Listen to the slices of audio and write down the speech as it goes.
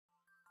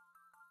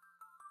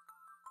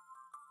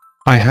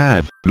I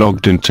have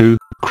logged into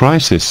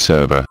Crisis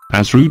Server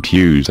as root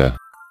user.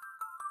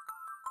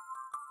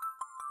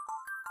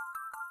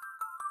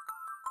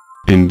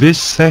 In this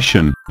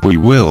session, we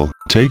will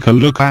take a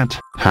look at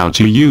how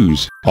to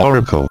use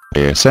Oracle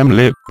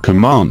ASMLib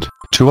command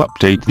to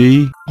update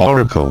the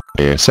Oracle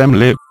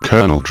ASMLib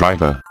kernel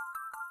driver.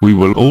 We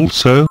will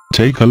also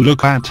take a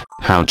look at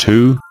how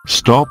to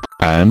stop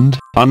and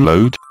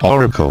unload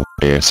Oracle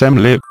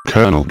ASMLib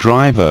kernel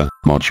driver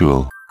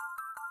module.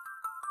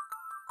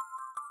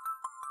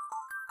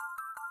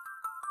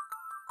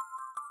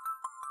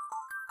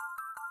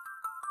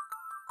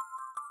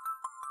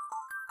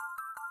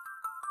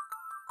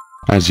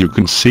 As you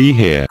can see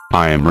here,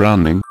 I am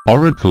running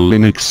Oracle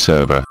Linux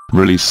Server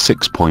Release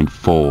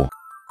 6.4.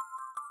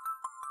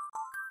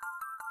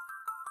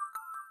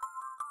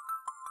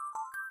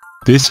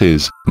 This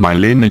is my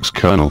Linux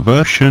kernel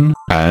version,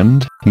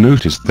 and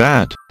notice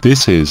that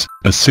this is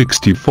a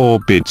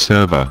 64-bit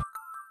server.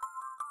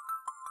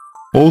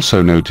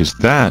 Also notice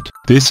that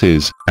this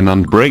is an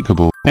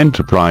unbreakable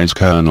enterprise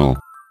kernel.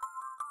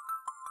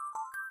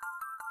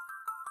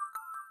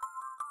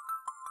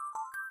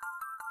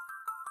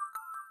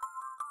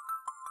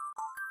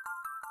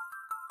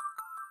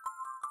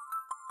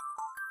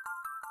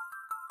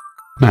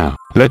 Now,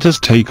 let us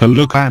take a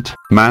look at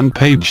man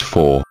page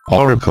for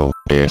Oracle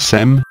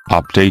ASM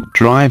update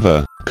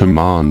driver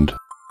command.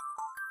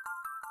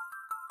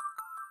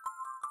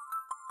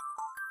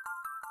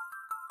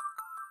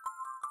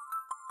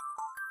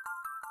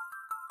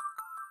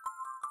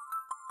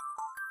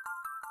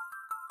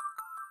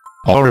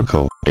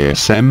 Oracle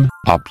ASM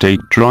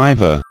update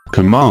driver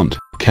command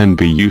can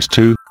be used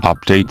to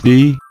update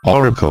the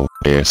Oracle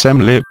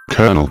ASMLib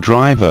kernel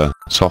driver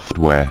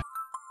software.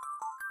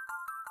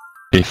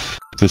 If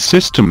the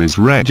system is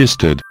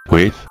registered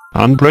with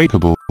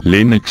Unbreakable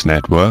Linux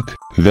Network,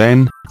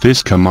 then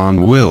this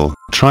command will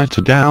try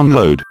to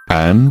download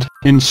and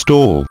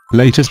install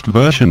latest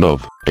version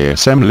of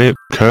ASMLib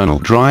kernel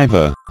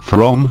driver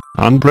from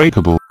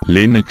Unbreakable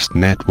Linux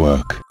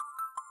Network.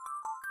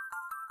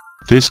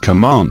 This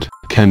command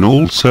can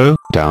also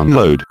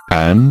download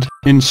and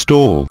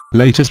install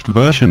latest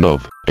version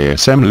of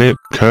ASMLib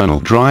kernel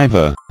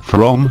driver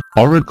from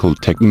Oracle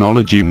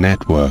Technology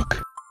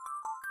Network.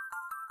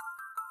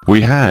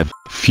 We have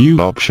few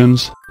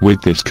options with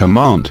this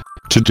command: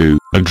 to do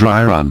a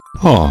dry run,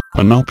 or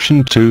an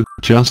option to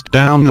just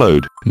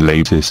download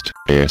latest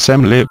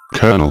ASMLib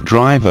kernel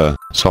driver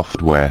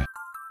software.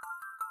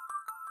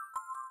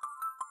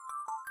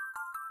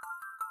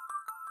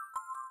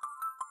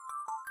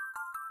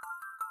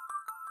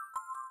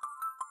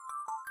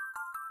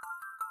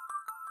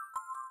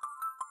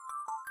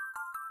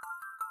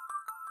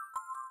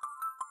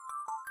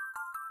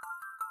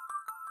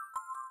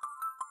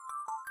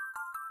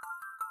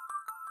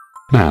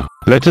 Now,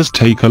 let us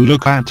take a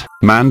look at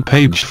man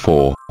page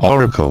for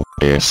Oracle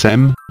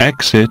ASM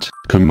exit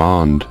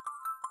command.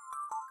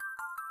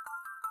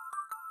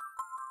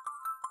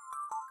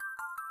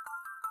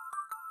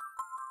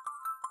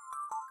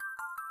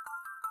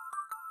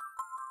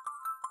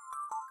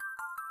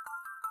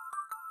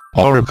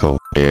 Oracle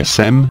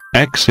ASM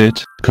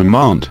exit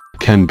command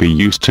can be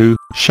used to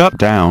shut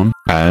down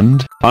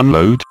and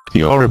unload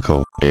the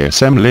Oracle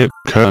ASMLib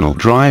kernel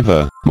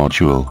driver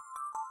module.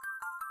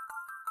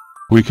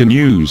 We can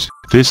use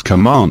this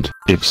command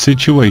if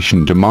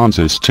situation demands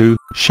us to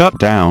shut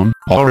down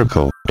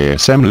Oracle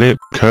ASMLib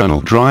kernel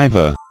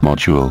driver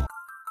module.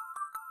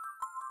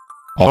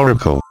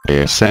 Oracle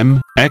ASM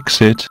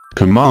exit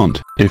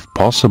command, if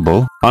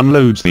possible,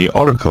 unloads the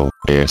Oracle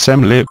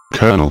ASMLib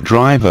kernel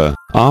driver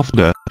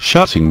after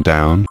shutting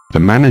down the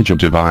manager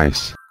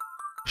device.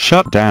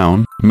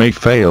 Shutdown may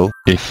fail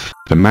if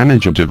the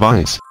manager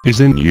device is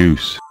in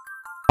use.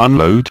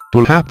 Unload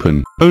will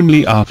happen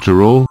only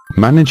after all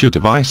manager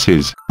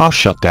devices are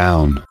shut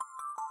down.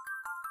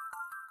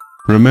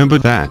 Remember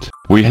that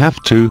we have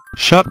to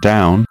shut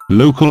down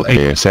local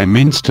ASM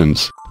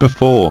instance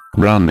before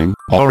running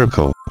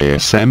Oracle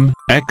ASM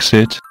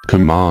exit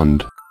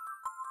command.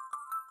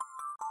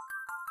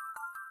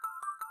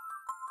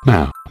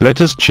 Now, let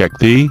us check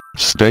the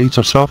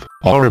status of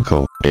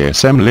Oracle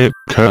ASMLib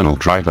kernel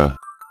driver.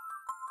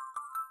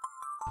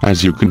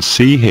 As you can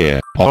see here,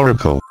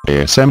 Oracle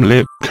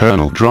ASMLib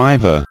kernel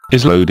driver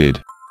is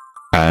loaded,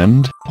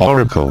 and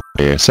Oracle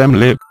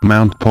ASMLib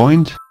mount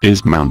point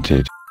is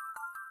mounted.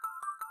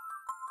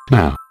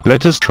 Now,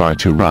 let us try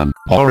to run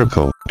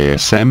Oracle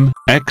ASM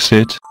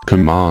exit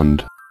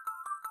command.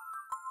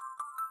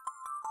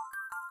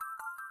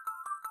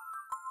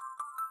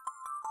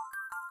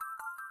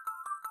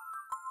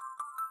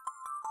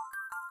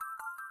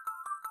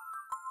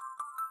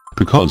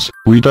 Because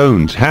we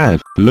don't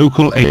have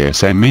local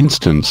ASM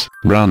instance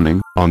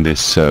running on this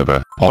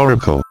server,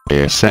 Oracle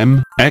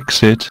ASM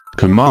exit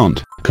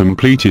command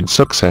completed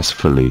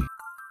successfully.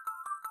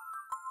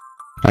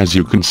 As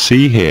you can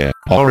see here,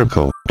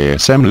 Oracle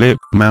ASMLib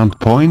mount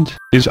point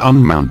is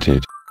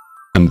unmounted.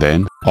 And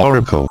then,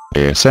 Oracle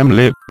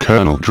ASMLib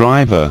kernel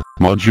driver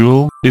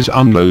module is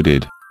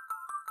unloaded.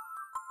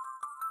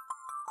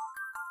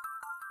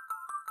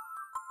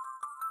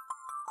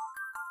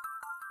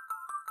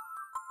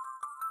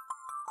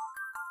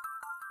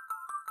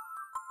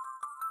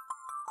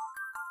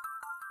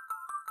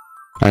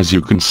 As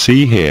you can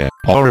see here,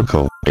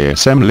 Oracle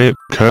ASMLib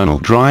kernel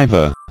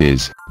driver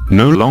is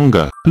no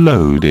longer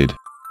loaded.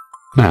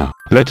 Now,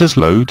 let us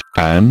load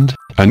and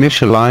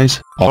initialize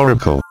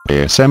Oracle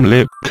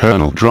ASMLib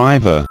kernel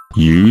driver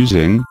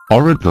using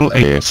Oracle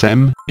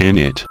ASM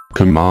init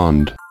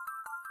command.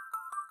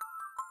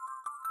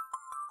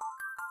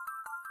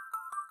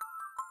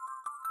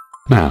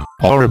 Now,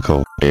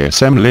 Oracle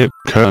ASMLib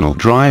kernel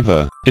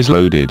driver is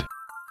loaded.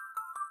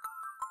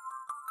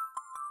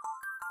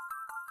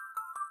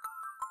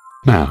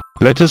 Now,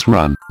 let us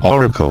run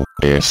Oracle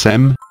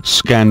ASM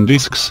scan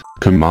disks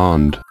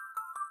command.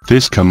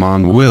 This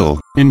command will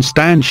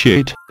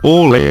instantiate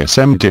all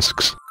ASM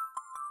disks.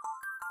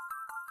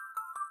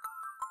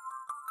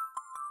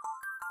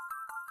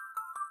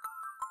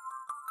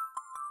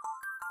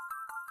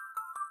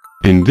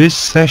 In this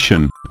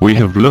session, we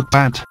have looked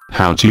at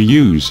how to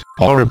use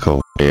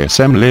Oracle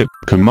ASMLib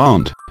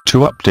command to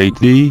update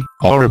the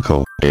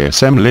Oracle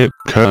ASMLib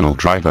kernel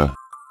driver.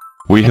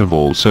 We have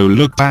also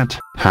looked at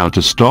how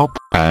to stop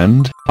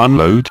and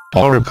unload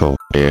Oracle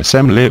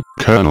ASMLib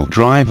kernel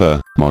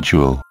driver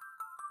module.